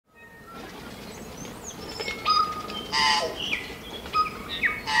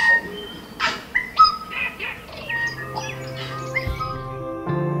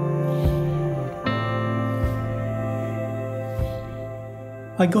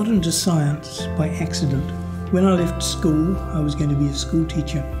I got into science by accident. When I left school, I was going to be a school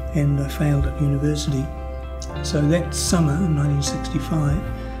teacher and I failed at university. So that summer, in 1965,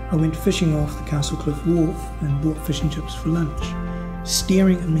 I went fishing off the Castle Cliff Wharf and bought fish and chips for lunch.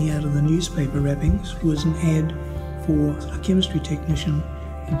 Staring at me out of the newspaper wrappings was an ad for a chemistry technician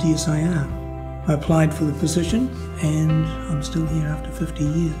at DSIR. I applied for the position and I'm still here after 50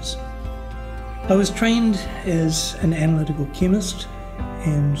 years. I was trained as an analytical chemist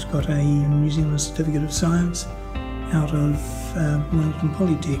and got a New Zealand Certificate of Science out of Wellington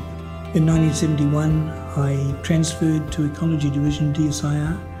Polytech. In 1971 I transferred to Ecology Division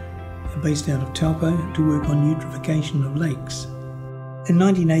DSIR, based out of Taupo, to work on eutrophication of lakes. In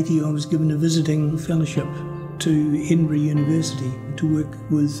 1980 I was given a visiting fellowship to Edinburgh University to work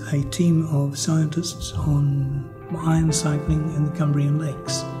with a team of scientists on iron cycling in the Cumbrian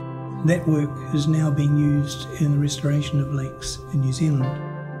lakes. That work is now being used in the restoration of lakes in New Zealand.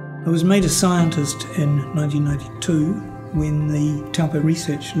 I was made a scientist in 1992 when the Taupo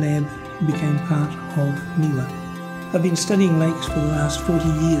Research Lab became part of NIWA. I've been studying lakes for the last 40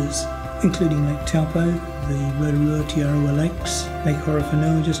 years, including Lake Taupo, the Rotorua Tiarua Lakes, Lake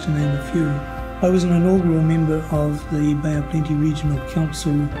Horowhenua, just to name a few. I was an inaugural member of the Bay of Plenty Regional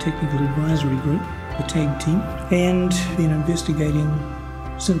Council Technical Advisory Group, the TAG team, and been investigating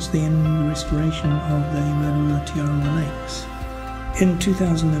since then the restoration of the Rotorua Tiarua Lakes. In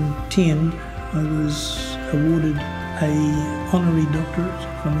 2010 I was awarded an honorary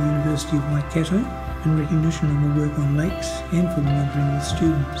doctorate from the University of Waikato in recognition of my work on lakes and for the mentoring of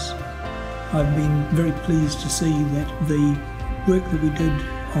students. I've been very pleased to see that the work that we did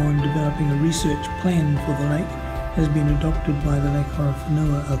on developing a research plan for the lake has been adopted by the Lake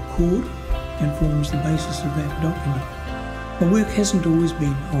Horowhenua Accord and forms the basis of that document. My work hasn't always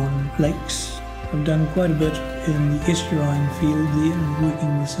been on lakes. I've done quite a bit in the estuarine field there,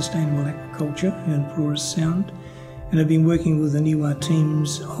 working with sustainable aquaculture in Flores Sound, and I've been working with the NIWA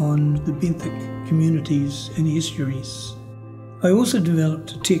teams on the benthic communities in estuaries. I also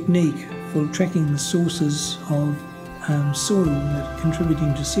developed a technique for tracking the sources of soil that are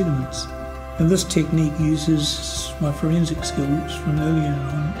contributing to sediments. And this technique uses my forensic skills from earlier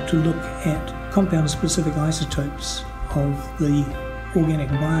on to look at compound-specific isotopes of the organic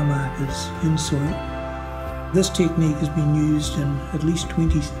biomarkers in soil. This technique has been used in at least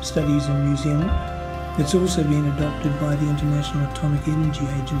 20 studies in New Zealand. It's also been adopted by the International Atomic Energy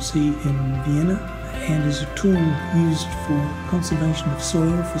Agency in Vienna and is a tool used for conservation of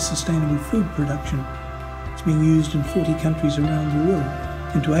soil for sustainable food production. It's being used in 40 countries around the world.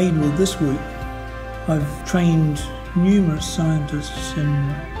 And to aid with this work, I've trained numerous scientists in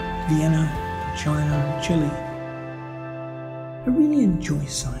Vienna, China, and Chile. I really enjoy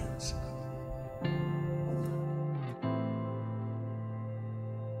science.